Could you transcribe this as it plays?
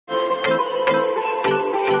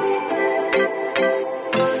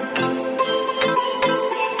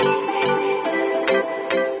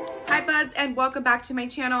welcome back to my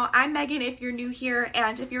channel. I'm Megan if you're new here,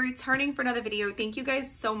 and if you're returning for another video, thank you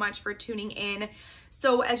guys so much for tuning in.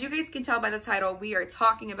 So as you guys can tell by the title, we are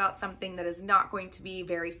talking about something that is not going to be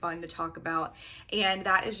very fun to talk about, and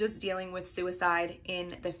that is just dealing with suicide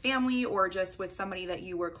in the family or just with somebody that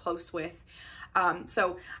you were close with.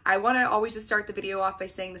 So I want to always just start the video off by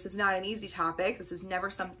saying this is not an easy topic. This is never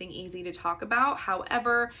something easy to talk about.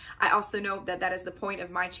 However, I also know that that is the point of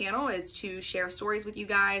my channel, is to share stories with you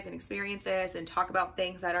guys and experiences and talk about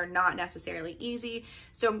things that are not necessarily easy.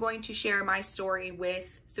 So I'm going to share my story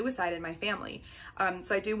with suicide in my family.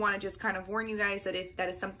 So I do want to just kind of warn you guys that if that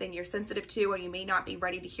is something you're sensitive to and you may not be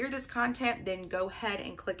ready to hear this content, then go ahead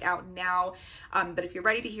and click out now. But if you're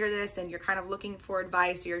ready to hear this and you're kind of looking for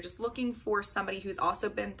advice, or you're just looking for somebody who's also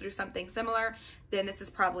been through something similar, then this is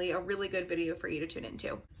probably a really good video for you to tune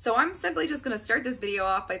into. So I'm simply just going to start this video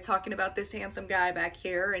off by talking about this handsome guy back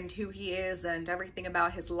here and who he is and everything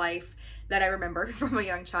about his life that I remember from a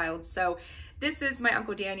young child. So this is my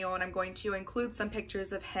Uncle Daniel, and I'm going to include some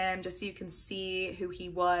pictures of him just so you can see who he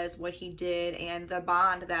was, what he did, and the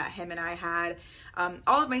bond that him and I had.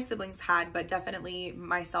 All of my siblings had, but definitely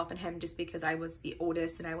myself and him, just because I was the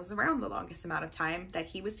oldest and I was around the longest amount of time that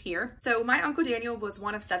he was here. So my Uncle Daniel was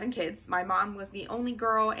one of 7 kids. My mom was the only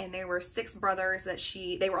girl, and there were 6 brothers that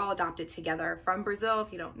they were all adopted together from Brazil,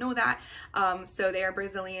 if you don't know that. So they are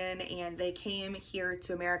Brazilian, and they came here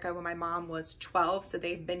to America when my mom was 12. So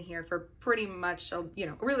they've been here for pretty much a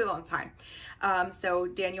really long time. So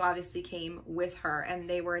Daniel obviously came with her, and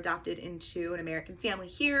they were adopted into an American family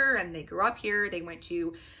here, and they grew up here. They went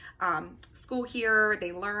to school here,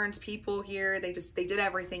 they learned people here, they did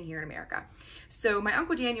everything here in America. So my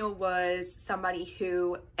Uncle Daniel was somebody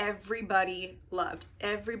who everybody loved.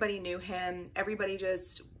 Everybody knew him. Everybody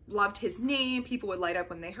just loved his name. People would light up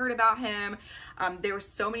when they heard about him. There were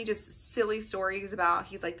so many just silly stories about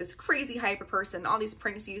he's like this crazy hyper person, all these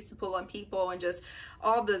pranks he used to pull on people, and just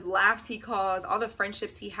all the laughs he caused, all the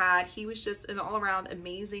friendships he had. He was just an all-around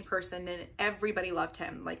amazing person, and everybody loved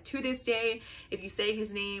him. Like, to this day, if you say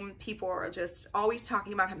his name, people are just always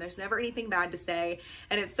talking about him. There's never anything bad to say.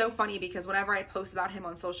 And it's so funny because whenever I post about him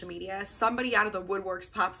on social media, somebody out of the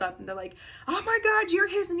woodworks pops up and they're like, oh my God, you're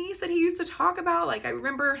his niece that he used to talk about. Like, I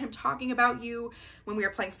remember him talking about you when we were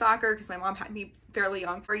playing soccer, because my mom had me fairly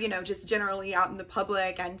young, or just generally out in the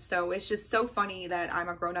public. And so it's just so funny that I'm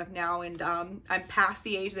a grown-up now, and I'm past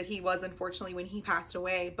the age that he was, unfortunately, when he passed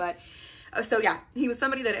away. But so yeah, he was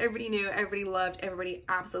somebody that everybody knew, everybody loved, everybody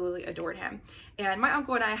absolutely adored him. And my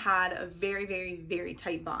uncle and I had a very, very, very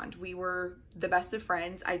tight bond. We were the best of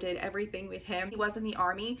friends. I did everything with him. He was in the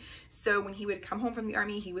Army, so when he would come home from the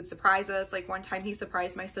Army, he would surprise us. Like, one time he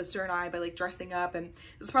surprised my sister and I by like dressing up, and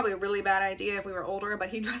this is probably a really bad idea if we were older, but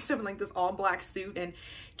he dressed up in like this all black suit and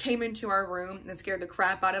came into our room and scared the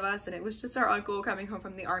crap out of us. And it was just our uncle coming home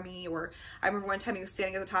from the Army. Or I remember one time he was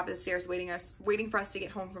standing at the top of the stairs waiting for us to get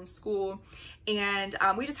home from school, and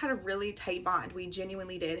we just had a really tight bond. We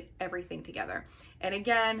genuinely did everything together. And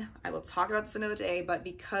again, I will talk about this another day, but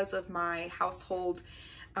because of my household,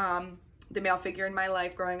 the male figure in my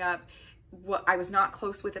life growing up, what I was not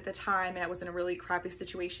close with at the time, and I was in a really crappy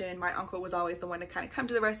situation, my uncle was always the one to kind of come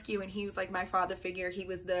to the rescue, and he was like my father figure. He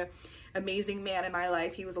was the amazing man in my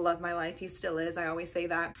life. He was the love of my life. He still is. I always say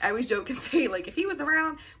that. I always joke and say, like, if he was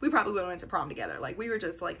around, we probably would have went to prom together. Like, we were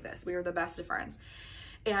just like this. We were the best of friends.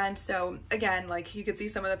 And so again, like, you could see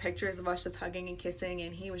some of the pictures of us just hugging and kissing,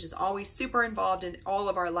 and he was just always super involved in all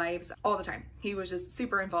of our lives all the time. He was just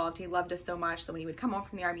super involved. He loved us so much. So when he would come home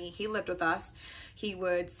from the Army, he lived with us. He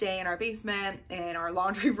would stay in our basement, in our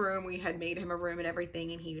laundry room. We had made him a room and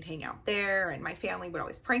everything, and he would hang out there, and my family would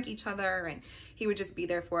always prank each other, and he would just be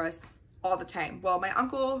there for us all the time. Well, my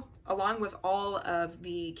uncle, along with all of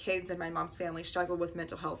the kids in my mom's family, struggled with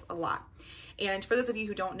mental health a lot. And for those of you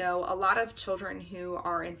who don't know, a lot of children who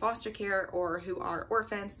are in foster care or who are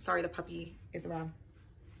orphans, sorry, the puppy is around,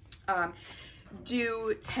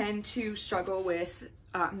 do tend to struggle with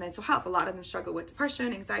mental health. A lot of them struggle with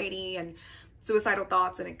depression, anxiety, and suicidal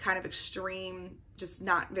thoughts, and a kind of extreme, just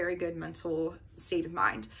not very good mental state of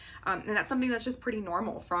mind. And that's something that's just pretty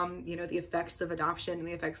normal from, the effects of adoption and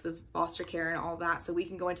the effects of foster care and all that. So we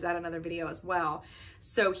can go into that in another video as well.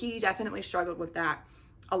 So he definitely struggled with that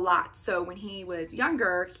a lot. So when he was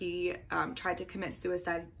younger, he tried to commit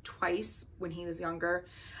suicide twice when he was younger.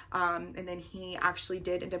 And then he actually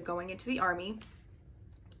did end up going into the Army.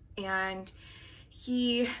 And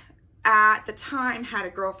he at the time had a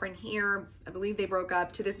girlfriend here. I believe they broke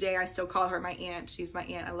up. To this day, I still call her my aunt. She's my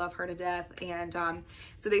aunt. I love her to death. And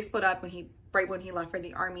so they split up right when he left for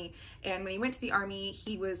the army. And when he went to the army,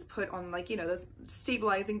 he was put on, like, you know, those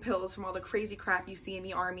stabilizing pills from all the crazy crap you see in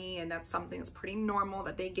the army. And that's something that's pretty normal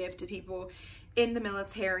that they give to people in the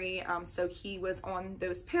military. So he was on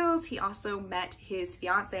those pills. He also met his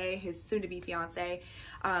fiance, his soon-to-be fiance,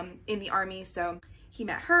 in the army. So he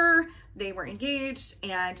met her, they were engaged,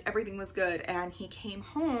 and everything was good. And he came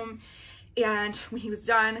home, and when he was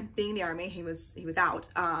done being in the army, he was out,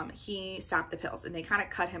 he stopped the pills, and they kind of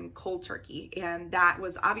cut him cold turkey. And that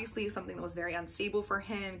was obviously something that was very unstable for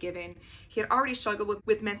him, given he had already struggled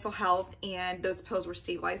with mental health, and those pills were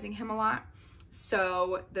stabilizing him a lot.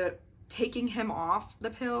 So taking him off the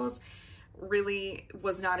pills really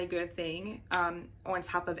was not a good thing, on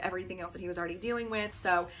top of everything else that he was already dealing with.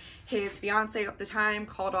 So his fiance at the time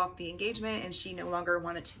called off the engagement, and she no longer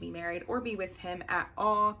wanted to be married or be with him at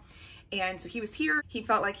all. And so he was here. He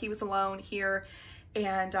felt like he was alone here.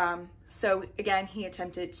 And so again, he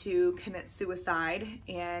attempted to commit suicide,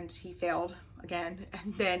 and he failed again.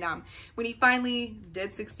 And then when he finally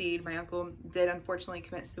did succeed, my uncle did unfortunately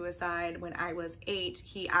commit suicide when I was 8.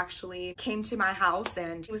 He actually came to my house,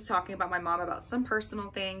 and he was talking about my mom about some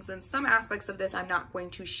personal things, and some aspects of this I'm not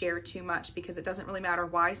going to share too much because it doesn't really matter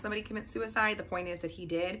why somebody commits suicide. The point is that he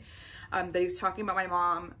did. But he was talking to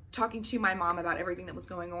my mom about everything that was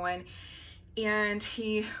going on. And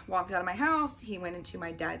he walked out of my house. He went into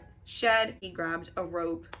my dad's shed. He grabbed a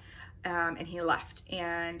rope, and he left.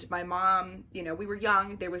 And my mom, you know, we were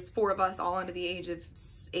young. There was 4 of us, all under the age of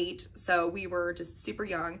 8. So we were just super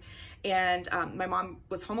young. And my mom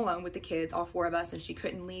was home alone with the kids, all 4 of us, and she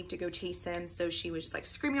couldn't leave to go chase him. So she was just like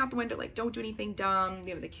screaming out the window, like, don't do anything dumb.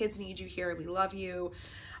 You know, the kids need you here. We love you.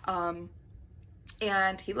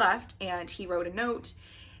 And he left, and he wrote a note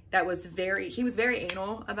that was he was very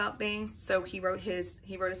anal about things. So he wrote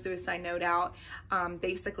a suicide note out,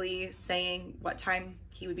 basically saying what time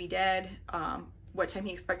he would be dead, what time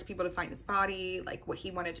he expected people to find his body, like what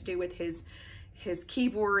he wanted to do with his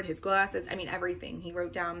keyboard, his glasses. I mean, everything. He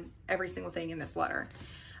wrote down every single thing in this letter.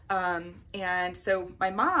 And so my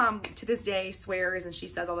mom to this day swears, and she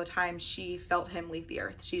says all the time, she felt him leave the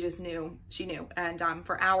earth. She just knew, she knew. And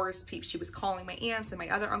for hours, she was calling my aunts and my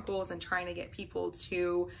other uncles and trying to get people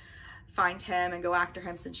to find him and go after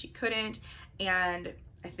him, since she couldn't. And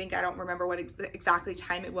I think, I don't remember what exactly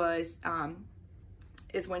time it was,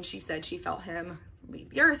 is when she said she felt him leave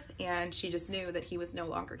the earth, and she just knew that he was no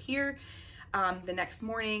longer here. The next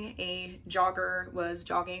morning, a jogger was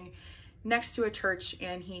jogging next to a church,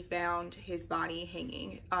 and he found his body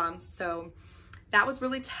hanging. So that was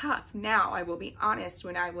really tough. Now, I will be honest,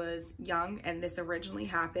 when I was young and this originally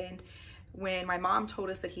happened, when my mom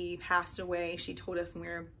told us that he passed away, she told us when we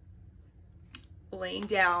were laying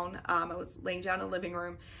down, I was laying down in the living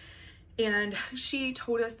room, and she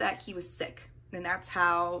told us that he was sick, and that's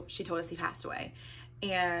how she told us he passed away.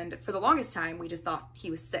 And for the longest time, we just thought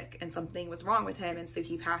he was sick and something was wrong with him, and so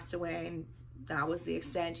he passed away, and that was the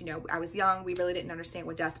extent. You know, I was young. We really didn't understand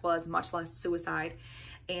what death was, much less suicide.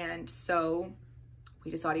 And so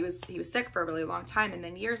we just thought he was sick for a really long time. And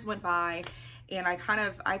then years went by, and I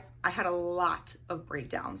had a lot of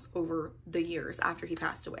breakdowns over the years after he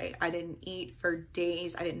passed away. I didn't eat for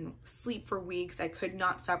days. I didn't sleep for weeks. I could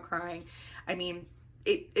not stop crying. I mean,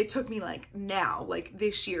 it took me like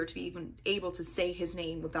this year to be even able to say his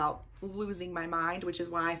name without losing my mind, which is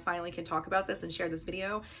why I finally can talk about this and share this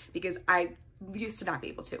video, because I used to not be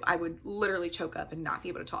able to. I would literally choke up and not be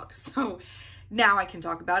able to talk. So now I can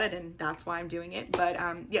talk about it, and that's why I'm doing it. But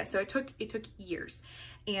yeah, so it took years.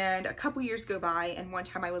 And a couple years go by, and one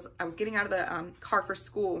time I was getting out of the car for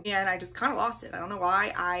school, and I just kind of lost it. I don't know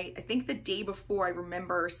why. I think the day before, I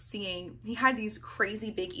remember seeing, he had these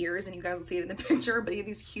crazy big ears, and you guys will see it in the picture, but he had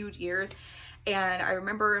these huge ears. And I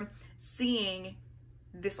remember seeing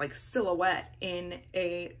this like silhouette in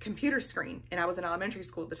a computer screen, and I was in elementary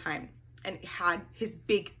school at the time, and it had his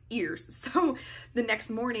big ears. So the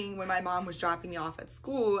next morning when my mom was dropping me off at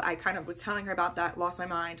school, I kind of was telling her about that, lost my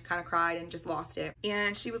mind, kind of cried and just lost it.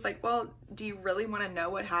 And she was like, well, do you really want to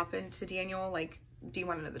know what happened to Daniel? Like, do you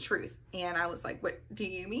want to know the truth? And I was like, what do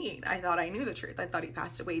you mean? I thought I knew the truth. I thought he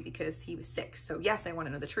passed away because he was sick. So yes, I want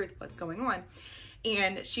to know the truth. What's going on?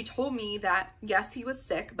 And she told me that yes, he was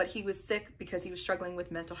sick, but he was sick because he was struggling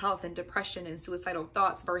with mental health and depression and suicidal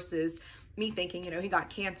thoughts, versus me thinking, you know, he got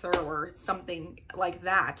cancer or something like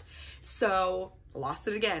that. So lost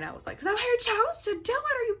it again. I was like, is that what your child's to do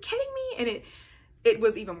it? Are you kidding me? And it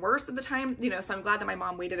was even worse at the time, you know, so I'm glad that my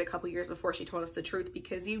mom waited a couple years before she told us the truth,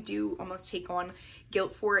 because you do almost take on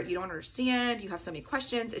guilt for it. You don't understand, you have so many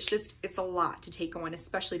questions. It's a lot to take on,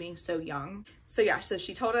 especially being so young. So yeah, so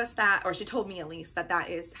she told us that, or she told me at least, that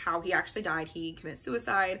is how he actually died. He committed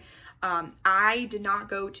suicide. I did not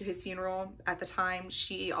go to his funeral at the time.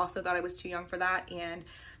 She also thought I was too young for that, and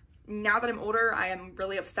now that I'm older, I am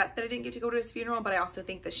really upset that I didn't get to go to his funeral, but I also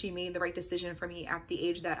think that she made the right decision for me at the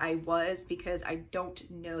age that I was, because I don't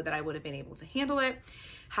know that I would have been able to handle it.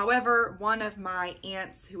 However, one of my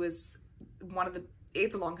aunts, who is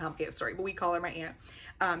it's a long, complicated story, but we call her my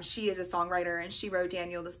aunt. She is a songwriter, and she wrote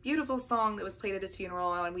Daniel this beautiful song that was played at his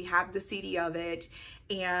funeral, and we have the CD of it.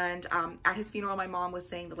 And at his funeral, my mom was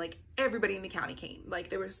saying that like everybody in the county came. Like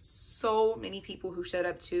there was so many people who showed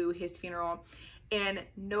up to his funeral, and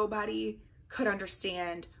nobody could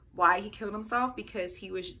understand why he killed himself, because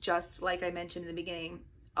he was, just like I mentioned in the beginning,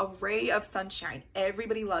 a ray of sunshine.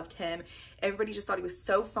 Everybody loved him. Everybody just thought he was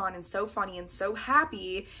so fun and so funny and so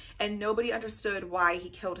happy, and nobody understood why he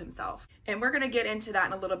killed himself. And we're gonna get into that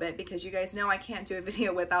in a little bit, because you guys know I can't do a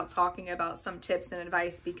video without talking about some tips and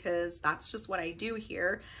advice, because that's just what I do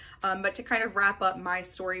here. But to kind of wrap up my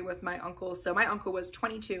story with my uncle. So my uncle was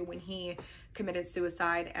 22 when he committed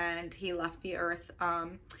suicide, and he left the earth.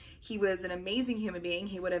 He was an amazing human being.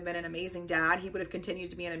 He would have been an amazing dad. He would have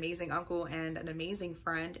continued to be an amazing uncle and an amazing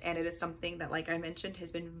friend. And it is something that, like I mentioned,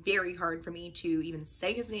 has been very hard for me to even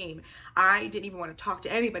say his name. I didn't even want to talk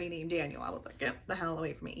to anybody named Daniel. I was like, get the hell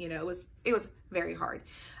away from me. You know, it was very hard.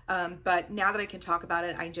 But now that I can talk about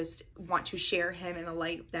it, I just want to share him in the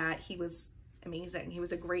light that he was amazing. He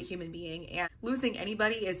was a great human being, and losing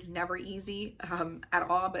anybody is never easy at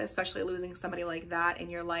all, but especially losing somebody like that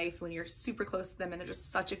in your life when you're super close to them and they're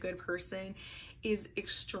just such a good person is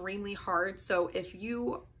extremely hard. So if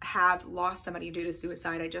you have lost somebody due to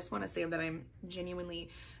suicide, I just want to say that I'm genuinely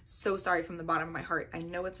so sorry from the bottom of my heart. I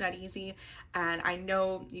know it's not easy, and I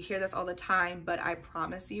know you hear this all the time, but I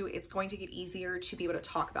promise you it's going to get easier to be able to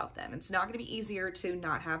talk about them. It's not going to be easier to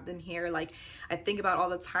not have them here. Like I think about all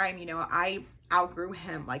the time, you know, I outgrew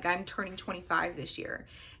him. Like I'm turning 25 this year,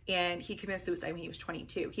 and he committed suicide when he was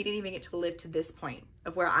 22. He didn't even get to live to this point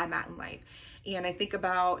of where I'm at in life. And I think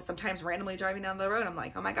about sometimes randomly driving down the road, I'm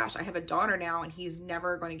like, oh my gosh, I have a daughter now, and he's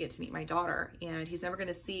never going to get to meet my daughter, and he's never going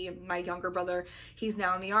to see my younger brother. He's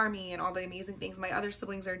now in the army and all the amazing things my other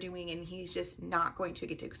siblings are doing, and he's just not going to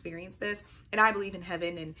get to experience this. And I believe in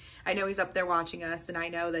heaven, and I know he's up there watching us, and I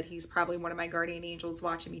know that he's probably one of my guardian angels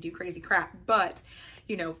watching me do crazy crap. But,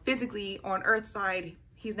 you know, physically on Earth's side,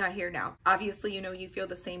 he's not here now. Obviously, you know, you feel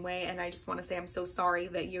the same way, and I just want to say I'm so sorry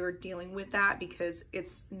that you're dealing with that, because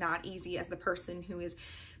it's not easy as the person who is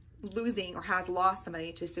losing or has lost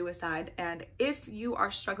somebody to suicide. And if you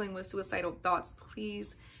are struggling with suicidal thoughts,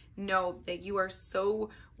 please know that you are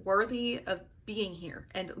so worthy of being here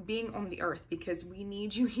and being on the earth, because we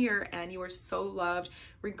need you here, and you are so loved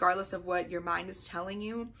regardless of what your mind is telling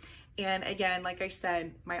you. And again, like I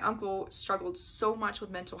said, my uncle struggled so much with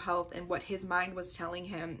mental health and what his mind was telling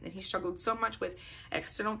him. And he struggled so much with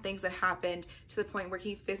external things that happened to the point where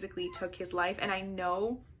he physically took his life. And I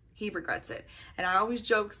know he regrets it. And I always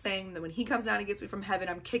joke saying that when he comes down and gets me from heaven,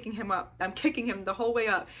 I'm kicking him up. I'm kicking him the whole way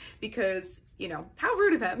up, because, you know, how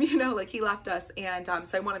rude of him, you know, like he left us. And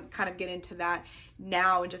so I want to kind of get into that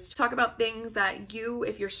now and just talk about things that you,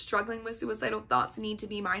 if you're struggling with suicidal thoughts, need to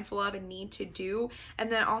be mindful of and need to do.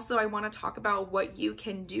 And then also I want to talk about what you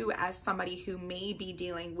can do as somebody who may be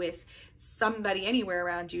dealing with somebody anywhere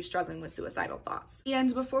around you struggling with suicidal thoughts.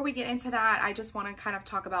 And before we get into that, I just want to kind of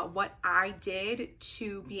talk about what I did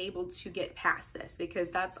to be able to get past this,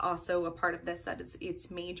 because that's also a part of this, that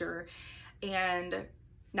it's major and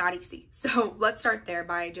not easy. So let's start there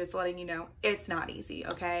by just letting you know it's not easy,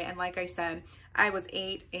 okay? And like I said, I was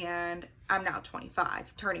 8 and I'm now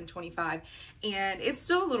 25, turning 25, and it's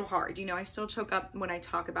still a little hard. You know, I still choke up when I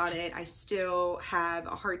talk about it. I still have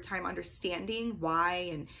a hard time understanding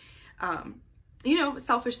why, and you know,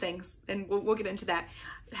 selfish things, and we'll get into that.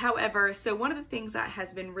 However, so one of the things that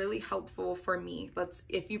has been really helpful for me,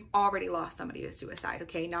 if you've already lost somebody to suicide,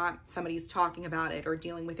 okay, not somebody's talking about it or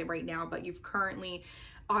dealing with it right now, but you've currently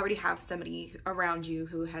already have somebody around you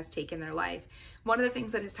who has taken their life. One of the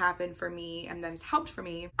things that has happened for me and that has helped for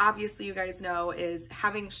me, obviously you guys know, is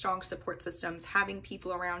having strong support systems, having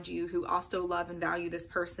people around you who also love and value this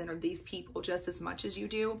person or these people just as much as you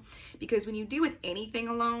do. Because when you deal with anything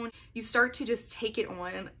alone, you start to just take it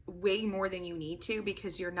on way more than you need to,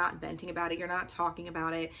 because you're not venting about it, you're not talking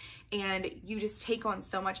about it, and you just take on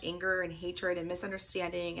so much anger and hatred and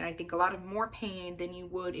misunderstanding, and I think a lot of more pain than you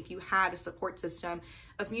would if you had a support system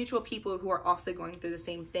of mutual people who are also going through the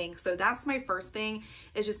same thing. So that's my first thing,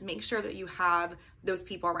 is just make sure that you have those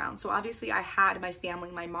people around. So obviously I had my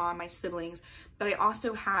family, my mom, my siblings, but I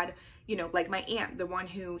also had, you know, like my aunt, the one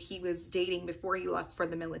who he was dating before he left for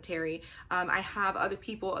the military. I have other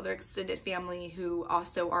people, other extended family who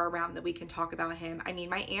also are around that we can talk about him. I mean,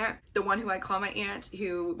 my aunt, the one who I call my aunt,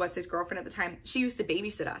 who was his girlfriend at the time, she used to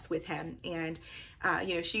babysit us with him. And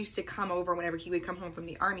you know, she used to come over whenever he would come home from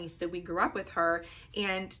the army. So we grew up with her,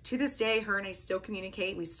 and to this day, her and I still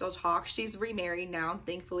communicate. We still talk. She's remarried now,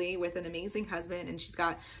 thankfully, with an amazing husband, and she's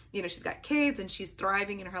got, you know, she's got kids and she's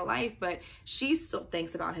thriving in her life, but she still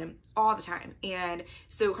thinks about him all the time. And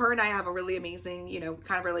so her and I have a really amazing, you know,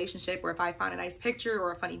 kind of relationship where if I find a nice picture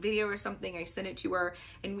or a funny video or something, I send it to her,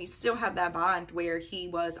 and we still have that bond where he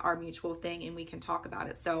was our mutual thing and we can talk about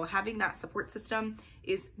it. So having that support system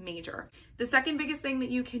is major. The second biggest thing that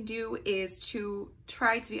you can do is to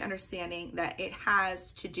try to be understanding that it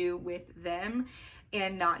has to do with them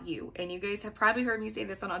and not you. And you guys have probably heard me say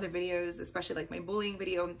this on other videos, especially like my bullying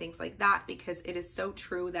video and things like that, because it is so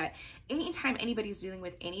true that anytime anybody's dealing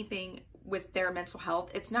with anything with their mental health,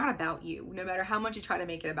 it's not about you, no matter how much you try to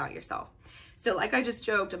make it about yourself. So like I just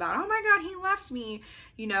joked about, oh my God, he left me.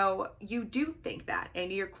 You know, you do think that,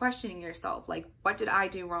 and you're questioning yourself, like, what did I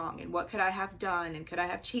do wrong? And what could I have done? And could I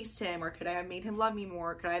have chased him? Or could I have made him love me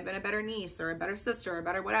more? Could I have been a better niece or a better sister or a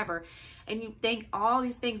better whatever? And you think all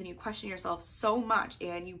these things and you question yourself so much,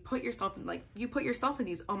 and you put yourself in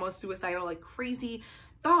these almost suicidal, like crazy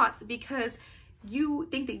thoughts, because you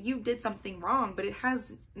think that you did something wrong, but it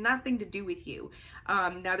has nothing to do with you.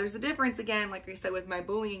 Now there's a difference, again, like I said, with my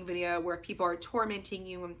bullying video, where people are tormenting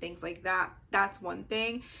you and things like that. That's one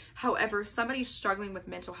thing. However, somebody struggling with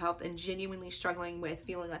mental health and genuinely struggling with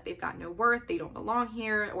feeling like they've got no worth, they don't belong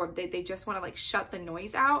here, or they just want to like shut the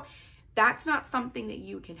noise out, that's not something that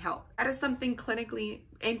you can help. That is something clinically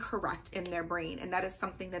incorrect in their brain, and that is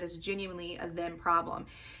something that is genuinely a them problem.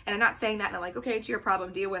 And I'm not saying that and I'm like, okay, it's your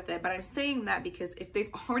problem, deal with it, but I'm saying that because if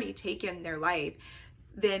they've already taken their life,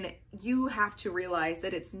 then you have to realize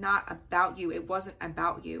that it's not about you. It wasn't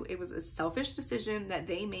about you. It was a selfish decision that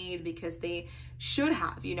they made because they should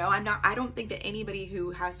have, you know. I don't think that anybody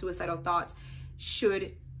who has suicidal thoughts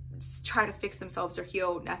should try to fix themselves or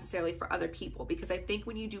heal necessarily for other people, because I think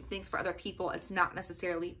when you do things for other people, it's not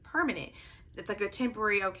necessarily permanent. It's like a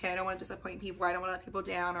temporary, okay, I don't want to disappoint people, or I don't want to let people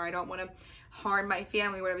down, or I don't want to harm my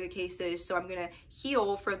family, whatever the case is, so I'm going to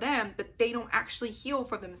heal for them, but they don't actually heal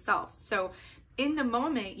for themselves. So in the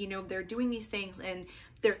moment, you know, they're doing these things and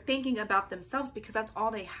they're thinking about themselves because that's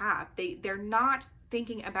all they have. They're not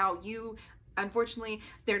thinking about you. Unfortunately,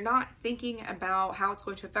 they're not thinking about how it's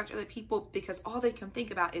going to affect other people, because all they can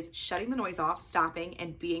think about is shutting the noise off, stopping,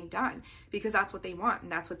 and being done, because that's what they want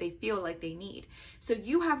and that's what they feel like they need. So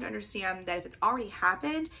you have to understand that if it's already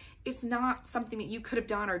happened, it's not something that you could have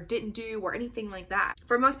done or didn't do or anything like that.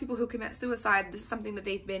 For most people who commit suicide, this is something that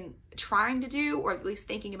they've been trying to do, or at least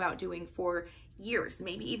thinking about doing, for years,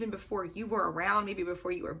 maybe even before you were around, maybe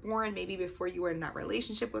before you were born, maybe before you were in that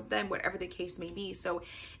relationship with them, whatever the case may be. So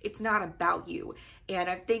it's not about you. And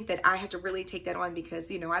I think that I have to really take that on, because,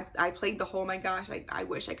 you know, I played the whole, my gosh, I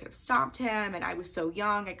wish I could have stopped him, and I was so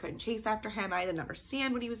young, I couldn't chase after him, I didn't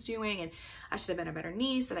understand what he was doing, and I should have been a better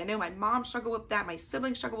niece. And I know my mom struggled with that, my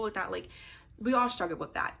siblings struggled with that, like we all struggle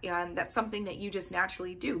with that. And that's something that you just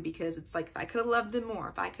naturally do, because it's like, if I could have loved them more,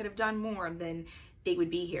 if I could have done more, then they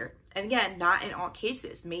would be here. And again, not in all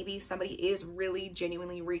cases. Maybe somebody is really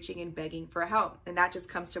genuinely reaching and begging for help, and that just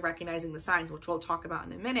comes to recognizing the signs, which we'll talk about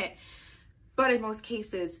in a minute. But in most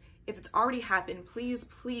cases, if it's already happened, please,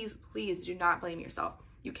 please, please do not blame yourself.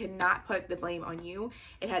 You cannot put the blame on you.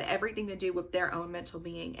 It had everything to do with their own mental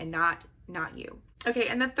being and not you. Okay,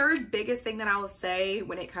 and the third biggest thing that I will say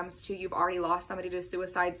when it comes to you've already lost somebody to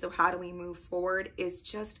suicide, so how do we move forward, is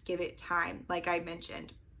just give it time. Like I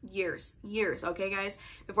mentioned, years, okay guys,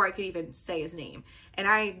 before I could even say his name. And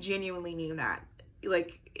I genuinely mean that.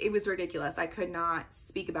 Like, it was ridiculous. I could not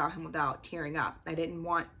speak about him without tearing up. I didn't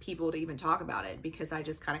want people to even talk about it, because I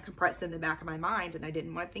just kind of compressed it in the back of my mind and I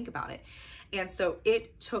didn't want to think about it. And so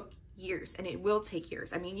it took years, and it will take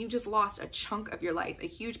years. I mean, you just lost a chunk of your life, a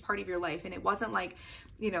huge part of your life. And it wasn't like,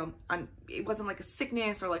 you know, it wasn't like a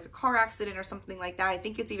sickness or like a car accident or something like that. I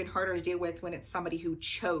think it's even harder to deal with when it's somebody who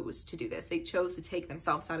chose to do this. They chose to take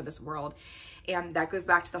themselves out of this world. And that goes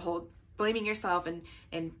back to the whole blaming yourself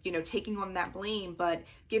and you know, taking on that blame, but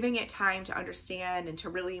giving it time to understand and to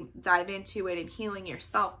really dive into it and healing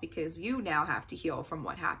yourself, because you now have to heal from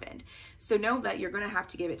what happened. So know that you're going to have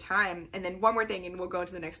to give it time. And then one more thing, and we'll go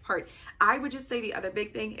into the next part. I would just say the other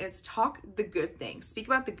big thing is talk the good things. Speak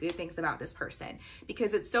about the good things about this person,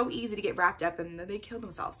 because it's so easy to get wrapped up in they killed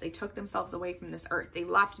themselves. They took themselves away from this earth. They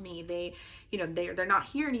left me. They, you know, they're not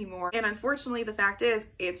here anymore. And unfortunately, the fact is,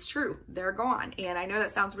 it's true. They're gone. And I know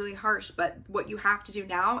that sounds really harsh, but what you have to do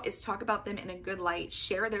now is talk about them in a good light.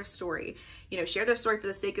 Share their story. You know, share their story for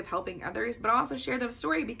the sake of helping others, but also share their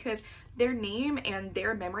story because their name and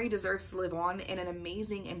their memory deserves to live on in an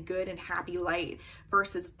amazing and good and happy light,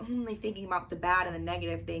 versus only thinking about the bad and the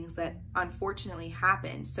negative things that unfortunately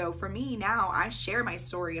happened. So for me now, I share my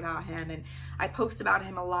story about him and I post about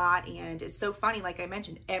him a lot. And it's so funny, like I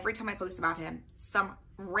mentioned, every time I post about him, some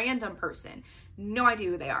random person, no idea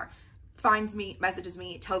who they are, finds me, messages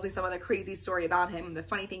me, tells me some other crazy story about him, the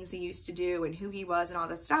funny things he used to do and who he was and all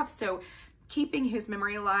this stuff. So keeping his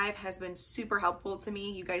memory alive has been super helpful to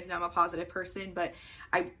me. You guys know I'm a positive person, but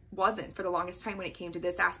I wasn't for the longest time when it came to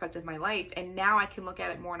this aspect of my life. And now I can look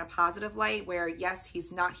at it more in a positive light where, yes,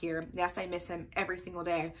 he's not here. Yes, I miss him every single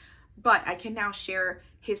day, but I can now share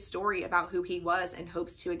his story about who he was in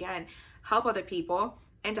hopes to, again, help other people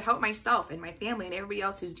and to help myself and my family and everybody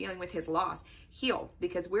else who's dealing with his loss heal,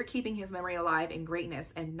 because we're keeping his memory alive in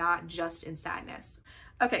greatness and not just in sadness.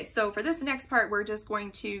 Okay, so for this next part, we're just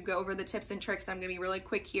going to go over the tips and tricks. I'm gonna be really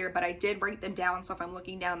quick here, but I did write them down, so if I'm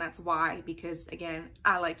looking down, that's why, because again,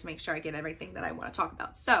 I like to make sure I get everything that I wanna talk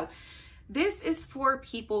about. So this is for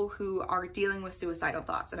people who are dealing with suicidal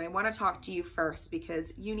thoughts, and I wanna talk to you first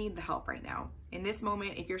because you need the help right now. In this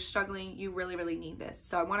moment, if you're struggling, you really, really need this.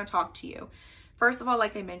 So I wanna talk to you. First of all,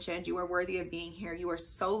 like I mentioned, you are worthy of being here. You are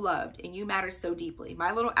so loved and you matter so deeply.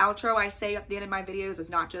 My little outro I say at the end of my videos is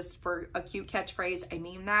not just for a cute catchphrase. I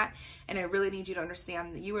mean that. And I really need you to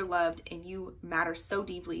understand that you are loved and you matter so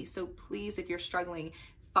deeply. So please, if you're struggling,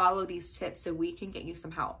 follow these tips so we can get you some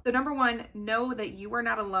help. So number one, know that you are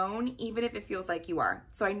not alone, even if it feels like you are.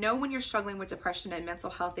 So I know when you're struggling with depression and mental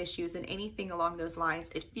health issues and anything along those lines,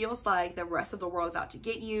 it feels like the rest of the world is out to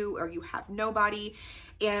get you or you have nobody.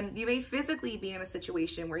 And you may physically be in a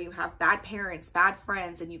situation where you have bad parents, bad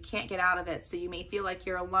friends, and you can't get out of it. So you may feel like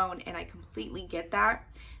you're alone, and I completely get that,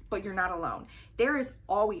 but you're not alone. There is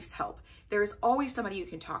always help. There is always somebody you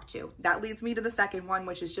can talk to. That leads me to the second one,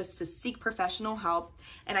 which is just to seek professional help.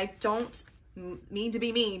 And I don't mean to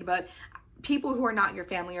be mean, but people who are not your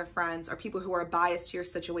family or friends, or people who are biased to your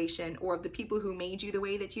situation, or the people who made you the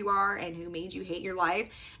way that you are and who made you hate your life,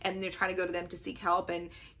 and they're trying to go to them to seek help and,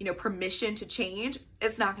 you know, permission to change,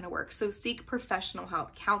 it's not going to work. So seek professional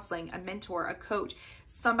help, counseling, a mentor, a coach,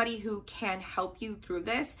 somebody who can help you through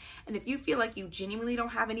this. And if you feel like you genuinely don't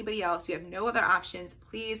have anybody else, you have no other options,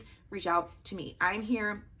 please reach out to me. I'm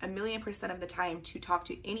here 1,000,000% of the time to talk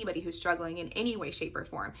to anybody who's struggling in any way, shape, or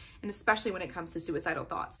form, and especially when it comes to suicidal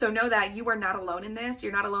thoughts. So know that you are not alone in this.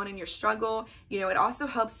 You're not alone in your struggle. You know, it also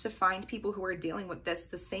helps to find people who are dealing with this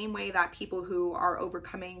the same way that people who are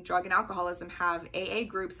overcoming drug and alcoholism have AA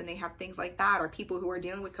groups and they have things like that, or people who are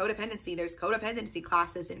dealing with codependency. There's codependency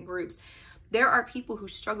classes and groups. There are people who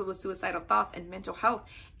struggle with suicidal thoughts and mental health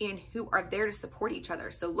and who are there to support each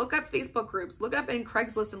other. So look up Facebook groups, look up in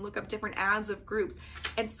Craigslist and look up different ads of groups.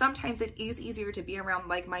 And sometimes it is easier to be around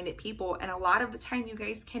like-minded people. And a lot of the time you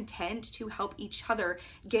guys can tend to help each other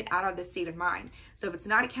get out of this state of mind. So if it's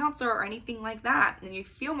not a counselor or anything like that, and you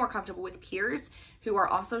feel more comfortable with peers who are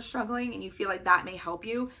also struggling and you feel like that may help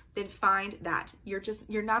you, then find that.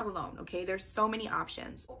 You're not alone, okay? There's so many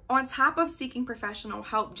options. On top of seeking professional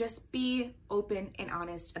help, just be open and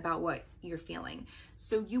honest about what you're feeling.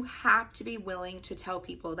 So you have to be willing to tell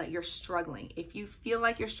people that you're struggling. If you feel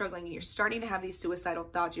like you're struggling and you're starting to have these suicidal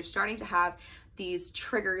thoughts, you're starting to have these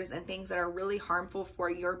triggers and things that are really harmful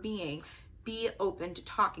for your being, be open to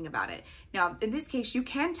talking about it. Now, in this case, you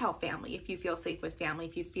can tell family if you feel safe with family,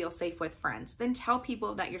 if you feel safe with friends. Then tell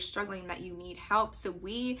people that you're struggling, that you need help, so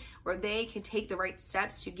we or they can take the right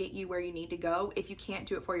steps to get you where you need to go if you can't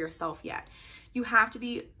do it for yourself yet. You have to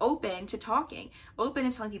be open to talking, open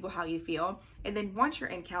to telling people how you feel. And then once you're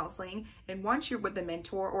in counseling and once you're with a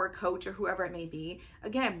mentor or a coach or whoever it may be,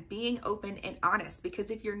 again, being open and honest. Because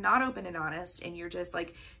if you're not open and honest and you're just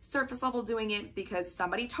like surface level doing it because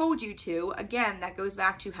somebody told you to, again, that goes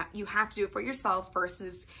back to you have to do it for yourself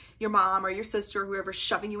versus your mom or your sister or whoever's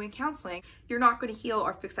shoving you in counseling. You're not going to heal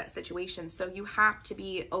or fix that situation. So you have to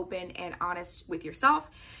be open and honest with yourself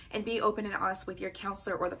and be open and honest with your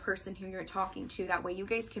counselor or the person who you're talking talking to. That way you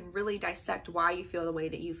guys can really dissect why you feel the way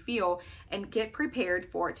that you feel and get prepared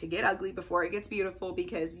for it to get ugly before it gets beautiful,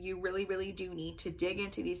 because you really, really do need to dig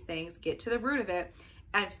into these things, get to the root of it,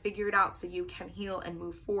 and figure it out so you can heal and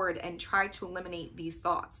move forward and try to eliminate these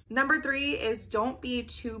thoughts. Number 3 is don't be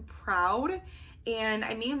too proud. And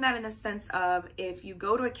I mean that in the sense of, if you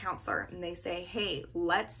go to a counselor and they say, hey,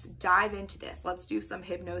 let's dive into this, let's do some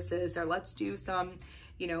hypnosis, or let's do some,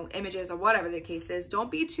 you know, images, or whatever the case is, don't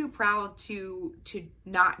be too proud to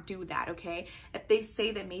not do that, okay? If they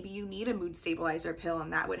say that maybe you need a mood stabilizer pill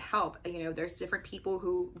and that would help, you know, there's different people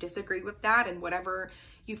who disagree with that, and whatever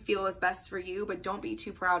you feel is best for you, but don't be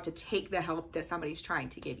too proud to take the help that somebody's trying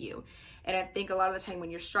to give you. And I think a lot of the time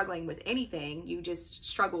when you're struggling with anything, you just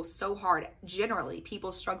struggle so hard. Generally,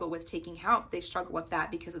 people struggle with taking help. They struggle with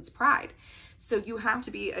that because it's pride. So you have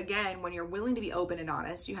to be, again, when you're willing to be open and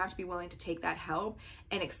honest, you have to be willing to take that help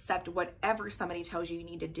and accept whatever somebody tells you you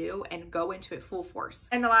need to do and go into it full force.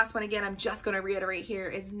 And the last one, again, I'm just going to reiterate here,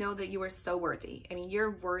 is know that you are so worthy. I mean,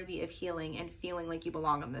 you're worthy of healing and feeling like you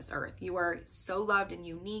belong on this earth. You are so loved and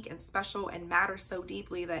unique and special and matter so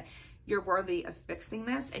deeply that you're worthy of fixing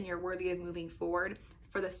this, and you're worthy of moving forward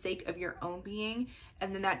for the sake of your own being,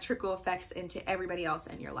 and then that trickle effects into everybody else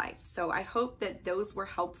in your life. So I hope that those were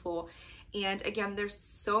helpful. And again, there's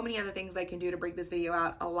so many other things I can do to break this video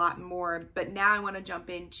out a lot more, but now I want to jump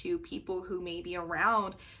into people who may be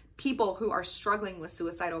around people who are struggling with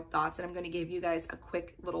suicidal thoughts, and I'm going to give you guys a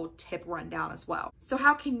quick little tip rundown as well. So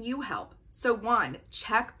how can you help? So 1,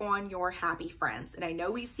 check on your happy friends. And I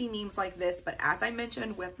know we see memes like this, but as I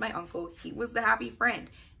mentioned with my uncle, he was the happy friend.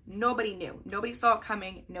 Nobody knew, nobody saw it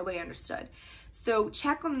coming, nobody understood. So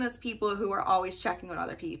check on those people who are always checking on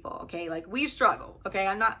other people, okay? Like, we struggle, okay?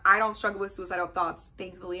 I don't struggle with suicidal thoughts.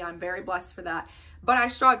 Thankfully, I'm very blessed for that. But I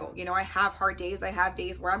struggle, you know, I have hard days. I have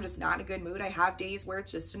days where I'm just not in a good mood. I have days where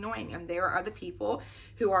it's just annoying. And there are other people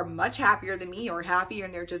who are much happier than me, or happier,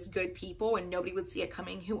 and they're just good people and nobody would see it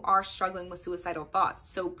coming, who are struggling with suicidal thoughts.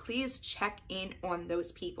 So please check in on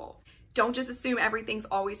those people. Don't just assume everything's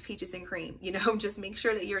always peaches and cream, you know, just make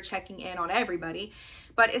sure that you're checking in on everybody,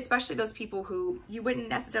 but especially those people who you wouldn't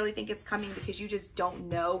necessarily think it's coming because you just don't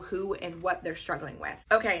know who and what they're struggling with.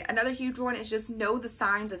 Okay, another huge one is just know the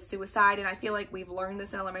signs of suicide. And I feel like we've learned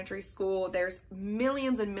this in elementary school. There's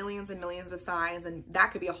millions and millions and millions of signs, and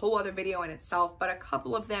that could be a whole other video in itself, but a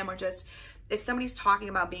couple of them are just, if somebody's talking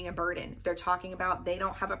about being a burden, if they're talking about they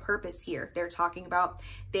don't have a purpose here, if they're talking about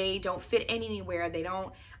they don't fit in anywhere, they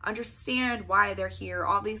don't understand why they're here,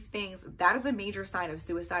 all these things, that is a major sign of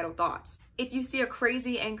suicidal thoughts. If you see a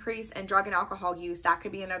crazy increase in drug and alcohol use, that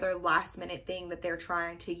could be another last minute thing that they're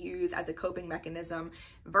trying to use as a coping mechanism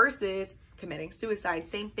versus committing suicide.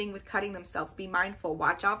 Same thing with cutting themselves. Be mindful,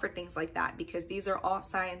 watch out for things like that, because these are all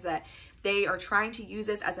signs that they are trying to use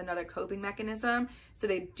this as another coping mechanism so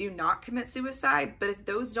they do not commit suicide. But if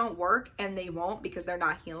those don't work, and they won't because they're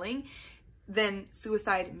not healing, then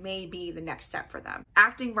suicide may be the next step for them.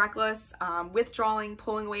 Acting reckless, withdrawing,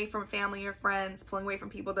 pulling away from family or friends, pulling away from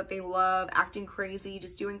people that they love, acting crazy,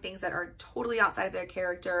 just doing things that are totally outside of their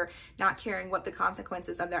character, not caring what the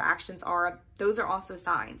consequences of their actions are. Those are also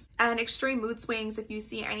signs. And extreme mood swings, if you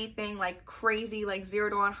see anything like crazy, like 0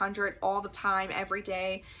 to 100 all the time, every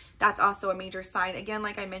day, that's also a major sign. Again,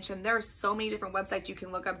 like I mentioned, there are so many different websites you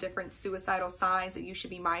can look up different suicidal signs that you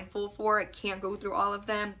should be mindful for. I can't go through all of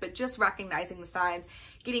them, but just recognizing the signs,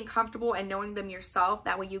 getting comfortable and knowing them yourself.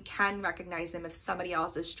 That way you can recognize them if somebody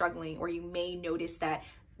else is struggling, or you may notice that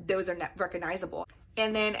those are not recognizable.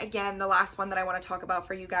 And then again, the last one that I want to talk about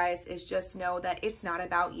for you guys is just know that it's not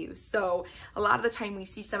about you. So a lot of the time we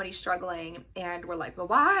see somebody struggling and we're like, well,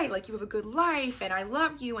 why? Like, you have a good life and I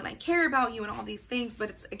love you and I care about you and all these things, but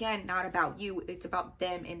it's, again, not about you. It's about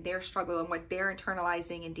them and their struggle and what they're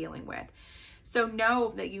internalizing and dealing with. So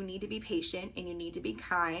know that you need to be patient and you need to be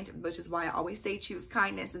kind, which is why I always say choose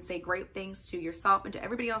kindness and say great things to yourself and to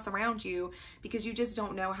everybody else around you, because you just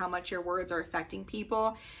don't know how much your words are affecting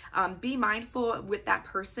people. Be mindful with that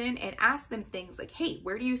person and ask them things like, hey,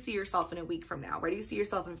 where do you see yourself in a week from now? Where do you see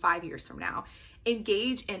yourself in 5 years from now?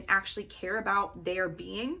 Engage and actually care about their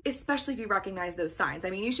being, especially if you recognize those signs.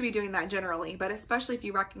 I mean, you should be doing that generally, but especially if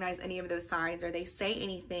you recognize any of those signs or they say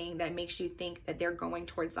anything that makes you think that they're going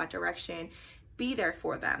towards that direction, be there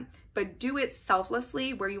for them. But do it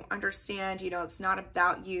selflessly, where you understand, you know, it's not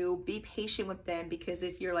about you. Be patient with them, because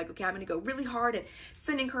if you're like, okay, I'm gonna go really hard and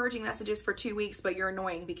send encouraging messages for 2 weeks, but you're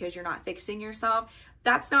annoying because you're not fixing yourself,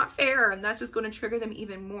 that's not fair, and that's just going to trigger them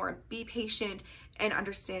even more. Be patient and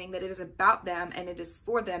understanding that it is about them and it is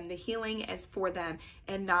for them. The healing is for them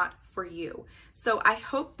and not for you. So I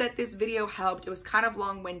hope that this video helped. It was kind of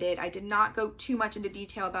long-winded. I did not go too much into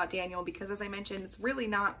detail about Daniel because, as I mentioned, it's really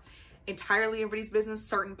not entirely everybody's business,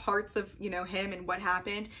 certain parts of, you know, him and what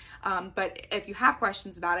happened. But if you have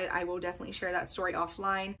questions about it, I will definitely share that story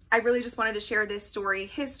offline. I really just wanted to share this story,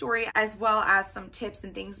 his story, as well as some tips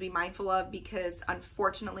and things to be mindful of, because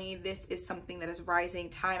unfortunately this is something that is rising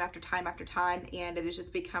time after time after time, and it is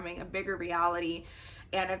just becoming a bigger reality.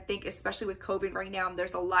 And I think especially with COVID right now,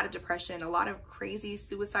 there's a lot of depression, a lot of crazy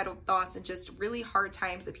suicidal thoughts, and just really hard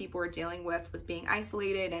times that people are dealing with being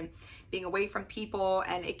isolated and being away from people,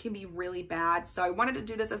 and it can be really bad. So I wanted to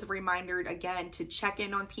do this as a reminder, again, to check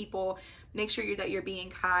in on people, make sure that you're being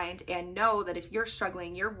kind, and know that if you're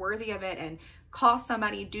struggling, you're worthy of it, and call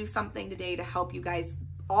somebody, do something today to help you guys,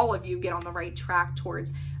 all of you, get on the right track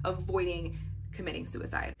towards avoiding committing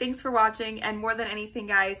suicide. Thanks for watching, and more than anything,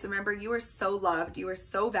 guys, remember, you are so loved, you are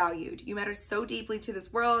so valued, you matter so deeply to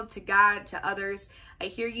this world, to God, to others. I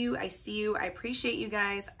hear you, I see you, I appreciate you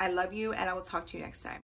guys, I love you, and I will talk to you next time.